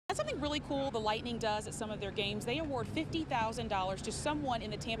That's something really cool the Lightning does at some of their games. They award $50,000 to someone in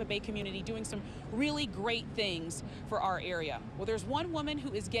the Tampa Bay community doing some really great things for our area. Well, there's one woman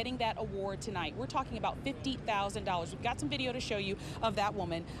who is getting that award tonight. We're talking about $50,000. We've got some video to show you of that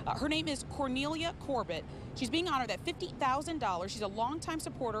woman. Her name is Cornelia Corbett. She's being honored at $50,000. She's a longtime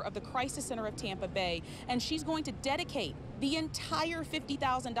supporter of the Crisis Center of Tampa Bay, and she's going to dedicate the entire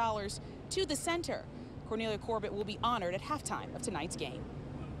 $50,000 to the center. Cornelia Corbett will be honored at halftime of tonight's game.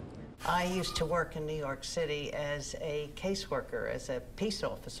 I used to work in New York City as a caseworker, as a peace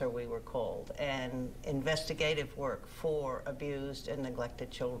officer we were called, and investigative work for abused and neglected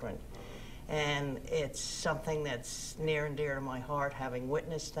children. And it's something that's near and dear to my heart, having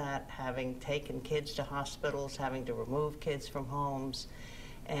witnessed that, having taken kids to hospitals, having to remove kids from homes,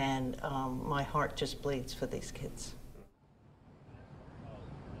 and my heart just bleeds for these kids.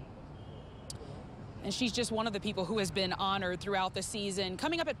 And she's just one of the people who has been honored throughout the season.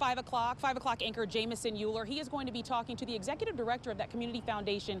 Coming up at 5 o'clock anchor Jamison Euler. He is going to be talking to the executive director of that community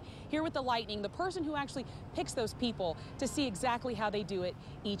foundation here with the Lightning, the person who actually picks those people to see exactly how they do it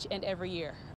each and every year.